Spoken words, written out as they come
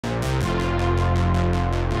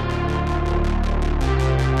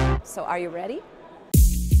So are you ready?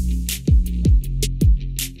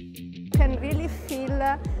 You can really feel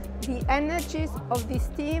the energies of this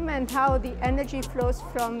team and how the energy flows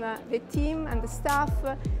from the team and the staff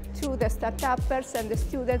to the startuppers and the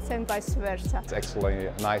students and vice versa. It's actually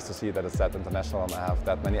nice to see that it's that international and I have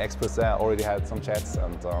that many experts there. I already had some chats,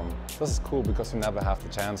 and this is cool because you never have the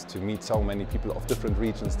chance to meet so many people of different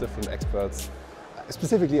regions, different experts,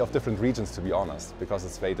 specifically of different regions, to be honest, because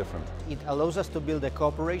it's very different. It allows us to build a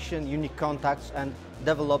cooperation, unique contacts and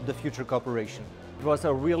develop the future cooperation. It was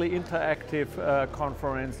a really interactive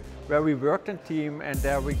conference where we worked in team and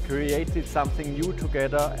there we created something new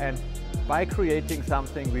together, and by creating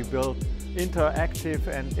something we built interactive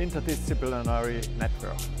and interdisciplinary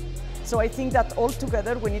network. So I think that all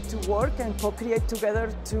together we need to work and co-create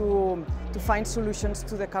together to find solutions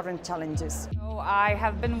to the current challenges. So I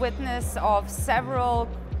have been witness of several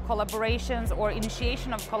collaborations or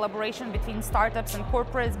initiation of collaboration between startups and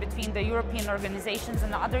corporates, between the European organizations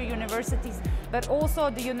and other universities, but also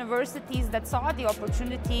the universities that saw the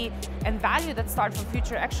opportunity and value that Start for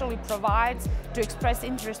Future actually provides to express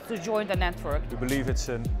interest to join the network. We believe it's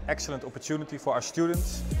an excellent opportunity for our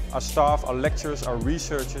students, our staff, our lecturers, our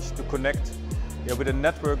researchers to connect with a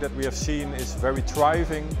network that we have seen is very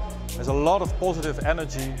thriving, has a lot of positive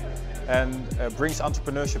energy and brings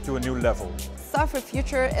entrepreneurship to a new level. Start for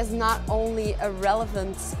Future is not only a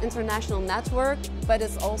relevant international network, but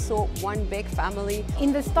it's also one big family.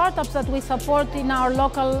 In the startups that we support in our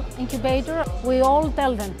local incubator, we all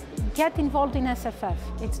tell them, get involved in SFF.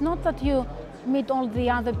 It's not that you meet all the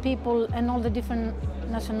other people and all the different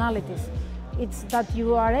nationalities. It's that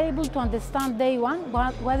you are able to understand day one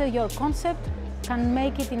whether your concept can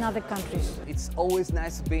make it in other countries. It's always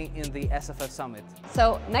nice being in the SFF Summit.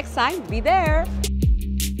 So next time, be there!